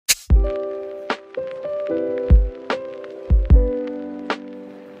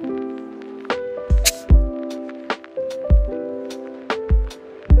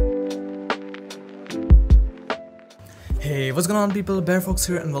Hey, what's going on people, BareFox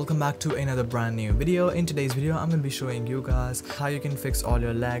here and welcome back to another brand new video. In today's video, I'm going to be showing you guys how you can fix all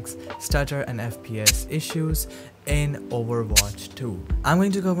your lags, stutter and FPS issues in Overwatch 2. I'm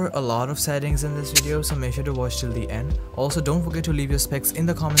going to cover a lot of settings in this video, so make sure to watch till the end. Also, don't forget to leave your specs in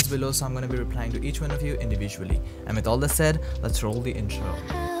the comments below, so I'm going to be replying to each one of you individually. And with all that said, let's roll the intro.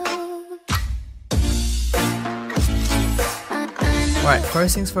 Alright,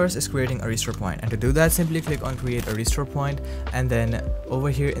 first things first is creating a restore point, and to do that simply click on create a restore point and then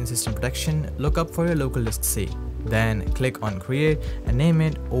over here in system protection look up for your local disk C. Then click on create and name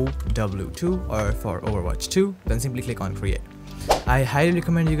it OW2 or for Overwatch 2, then simply click on create. I highly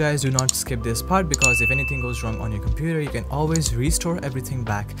recommend you guys do not skip this part because if anything goes wrong on your computer you can always restore everything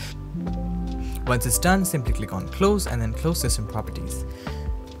back. Once it's done, simply click on close and then close system properties.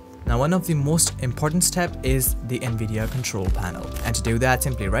 Now one of the most important step is the Nvidia control panel, and to do that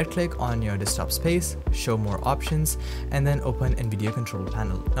simply right click on your desktop space, show more options and then open Nvidia control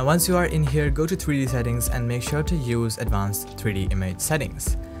panel. Now once you are in here, go to 3D settings and make sure to use advanced 3D image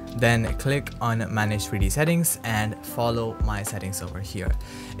settings. Then click on manage 3D settings and follow my settings over here.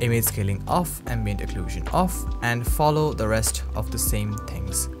 Image scaling off, ambient occlusion off, and follow the rest of the same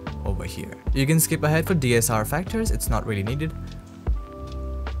things over here. You can skip ahead for DSR factors, it's not really needed.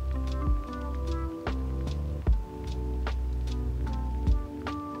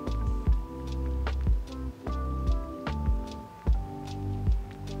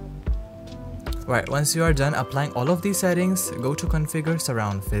 Right, once you are done applying all of these settings, go to configure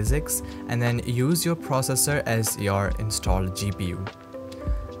surround physics and then use your processor as your installed GPU.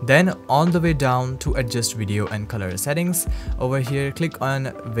 Then on the way down to adjust video and color settings, over here click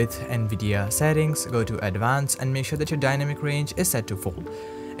on with Nvidia settings, go to advanced and make sure that your dynamic range is set to full.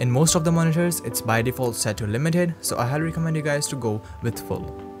 In most of the monitors it's by default set to limited, so I highly recommend you guys to go with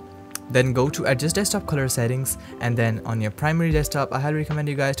full. Then go to adjust desktop color settings and then on your primary desktop I highly recommend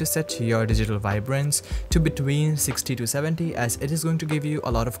you guys to set your digital vibrance to between 60 to 70 as it is going to give you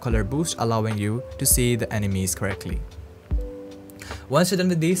a lot of color boost, allowing you to see the enemies correctly. Once you're done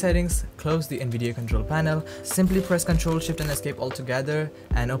with these settings, close the Nvidia control panel, simply press Ctrl Shift and Escape altogether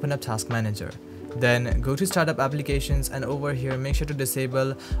and open up Task Manager. Then go to startup applications and over here make sure to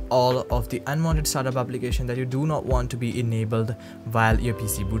disable all of the unwanted startup application that you do not want to be enabled while your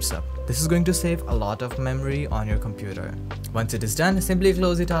PC boots up. This is going to save a lot of memory on your computer. Once it is done, simply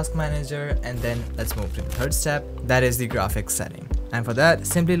close the task manager and then let's move to the third step, that is the graphics setting. And for that,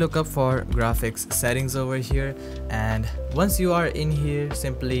 simply look up for graphics settings over here, and once you are in here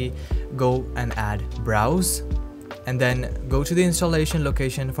simply go and add browse and then go to the installation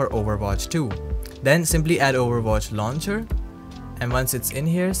location for Overwatch 2. Then simply add Overwatch launcher, and once it's in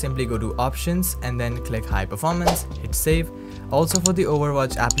here simply go to options and then click high performance, hit save. Also for the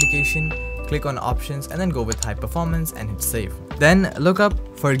Overwatch application, click on options and then go with high performance and hit save. Then look up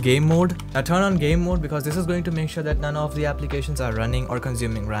for game mode. Now turn on game mode because this is going to make sure that none of the applications are running or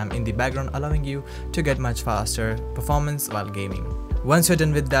consuming RAM in the background, allowing you to get much faster performance while gaming. Once you're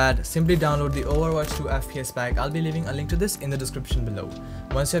done with that, simply download the Overwatch 2 FPS Pack. I'll be leaving a link to this in the description below.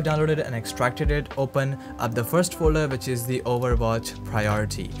 Once you have downloaded it and extracted it, open up the first folder, which is the Overwatch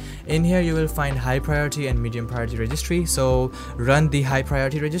priority. In here you will find high priority and medium priority registry, so run the high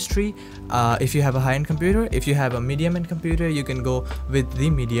priority registry if you have a high-end computer. If you have a medium-end computer, you can go with the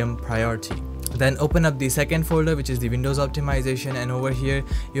medium priority. Then open up the second folder, which is the Windows optimization, and over here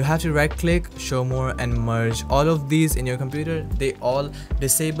you have to right click, show more and merge all of these in your computer. They all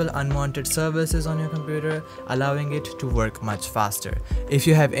disable unwanted services on your computer, allowing it to work much faster. If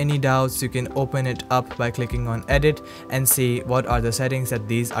you have any doubts, you can open it up by clicking on edit and see what are the settings that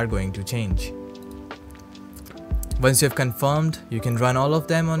these are going to change. Once you have confirmed, you can run all of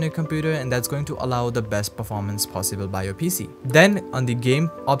them on your computer, and that's going to allow the best performance possible by your PC. Then on the game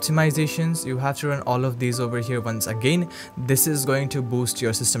optimizations, you have to run all of these over here once again. This is going to boost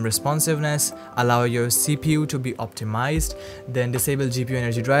your system responsiveness, allow your CPU to be optimized, then disable GPU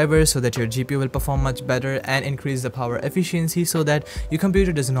energy drivers so that your GPU will perform much better, and increase the power efficiency so that your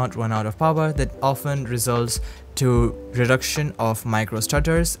computer does not run out of power. That often results to reduction of micro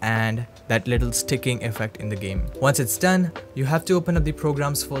stutters and that little sticking effect in the game. Once it's done, you have to open up the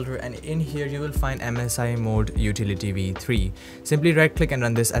programs folder, and in here you will find MSI mode utility v3. Simply right click and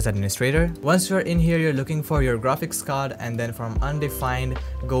run this as administrator. Once you're in here, you're looking for your graphics card, and then from undefined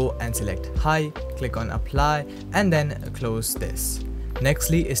go and select high, click on apply and then close this.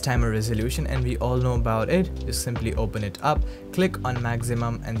 Nextly is timer resolution, and we all know about it. Just simply open it up, click on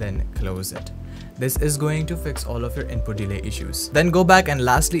maximum and then close it. This is going to fix all of your input delay issues. Then go back, and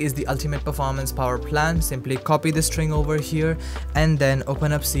lastly is the ultimate performance PowerPlan. Simply copy the string over here and then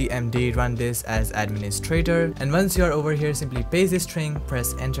open up CMD, run this as administrator. And once you're over here, simply paste the string,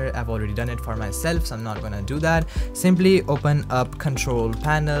 press enter. I've already done it for myself, so I'm not gonna do that. Simply open up control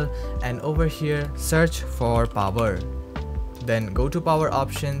panel and over here search for power. Then go to power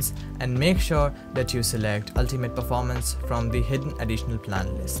options and make sure that you select ultimate performance from the hidden additional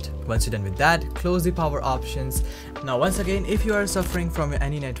plan list. Once you're done with that, close the power options. Now once again, if you are suffering from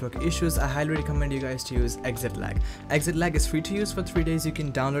any network issues, I highly recommend you guys to use ExitLag. ExitLag is free to use for 3 days. You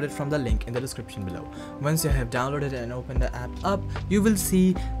can download it from the link in the description below. Once you have downloaded and opened the app up, you will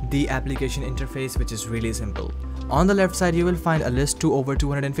see the application interface, which is really simple. On the left side, you will find a list to over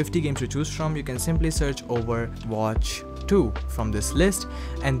 250 games to choose from. You can simply search Overwatch 2 from this list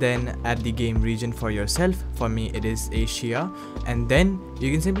and then add the game region for yourself. For me it is Asia, and then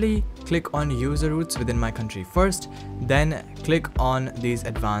you can simply click on user routes within my country first, then click on these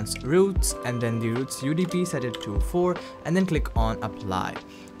advanced routes and then the routes UDP, set it to 4 and then click on apply.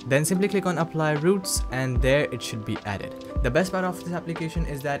 Then simply click on apply routes and there it should be added. The best part of this application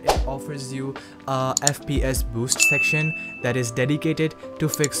is that it offers you a FPS boost section that is dedicated to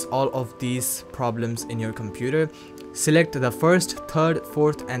fix all of these problems in your computer. Select the first, third,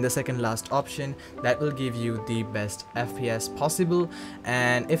 fourth and the second last option. That will give you the best FPS possible,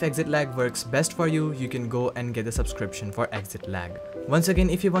 and if ExitLag works best for you, you can go and get a subscription for ExitLag. Once again,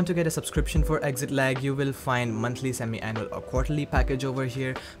 if you want to get a subscription for ExitLag, you will find monthly, semi-annual or quarterly package over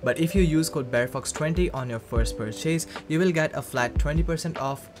here, but if you use code BareFox20 on your first purchase, you will get a flat 20%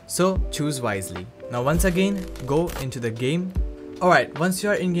 off, so choose wisely. Now once again, go into the game. Alright, once you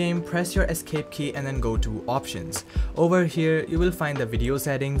are in game, press your escape key and then go to options. Over here you will find the video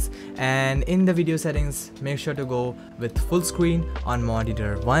settings, and in the video settings make sure to go with full screen on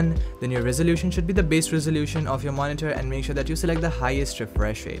monitor 1. Then your resolution should be the base resolution of your monitor, and make sure that you select the highest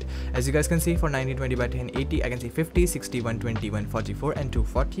refresh rate. As you guys can see, for 1920 by 1080 I can see 50, 60, 120, 144 and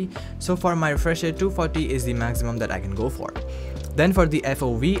 240. So for my refresh rate, 240 is the maximum that I can go for. Then for the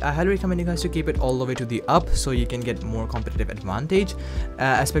FOV, I highly recommend you guys to keep it all the way to the up so you can get more competitive advantage.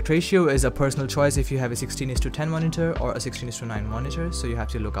 Aspect ratio is a personal choice if you have a 16:10 monitor or a 16:9 monitor, so you have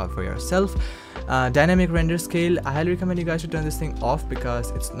to look out for yourself. Dynamic render scale, I highly recommend you guys to turn this thing off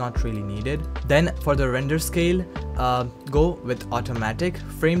because it's not really needed. Then for the render scale, go with automatic,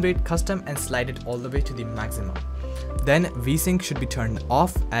 frame rate custom and slide it all the way to the maximum. Then VSync should be turned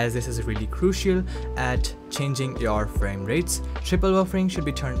off, as this is really crucial at changing your frame rates. Triple buffering should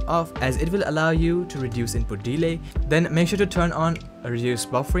be turned off, as it will allow you to reduce input delay. Then make sure to turn on reduce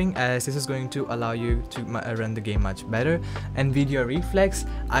buffering, as this is going to allow you to run the game much better. Nvidia reflex,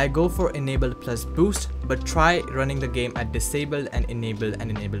 I go for enable plus boost, but try running the game at disabled and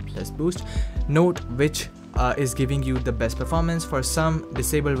enable plus boost. Note which is giving you the best performance. For some,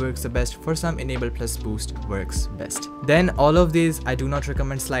 disable works the best, for some enable plus boost works best. Then all of these, I do not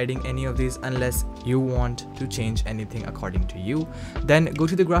recommend sliding any of these unless you want to change anything according to you. Then go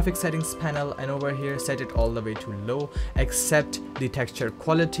to the graphics settings panel and over here set it all the way to low, except the texture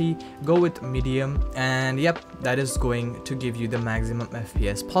quality, go with medium, and yep, that is going to give you the maximum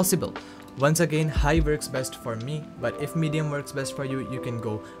FPS possible. Once again, high works best for me, but if medium works best for you, you can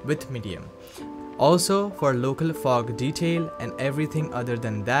go with medium. Also, for local fog detail and everything other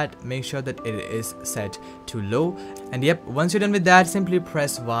than that, make sure that it is set to low. And yep, once you're done with that, simply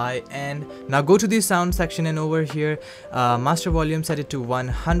press Y, and now go to the sound section, and over here master volume, set it to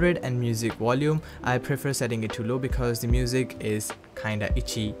 100, and music volume, I prefer setting it to low because the music is kinda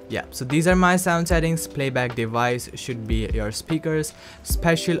itchy. Yeah, so these are my sound settings. Playback device should be your speakers.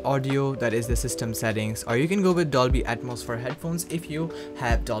 Spatial audio, that is the system settings, or you can go with Dolby Atmos for headphones if you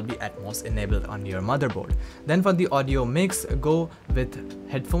have Dolby Atmos enabled on your motherboard. Then for the audio mix, go with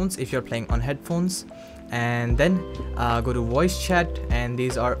headphones if you're playing on headphones, and then go to voice chat, and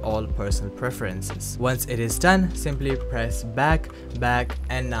these are all personal preferences. Once it is done, simply press back,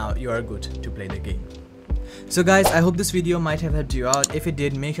 and now you are good to play the game. So guys, I hope this video might have helped you out. If it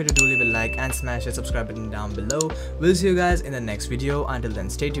did, make sure to do leave a like and smash the subscribe button down below. We'll see you guys in the next video. Until then,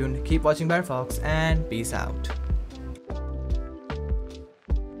 stay tuned, keep watching BareFox, and peace out.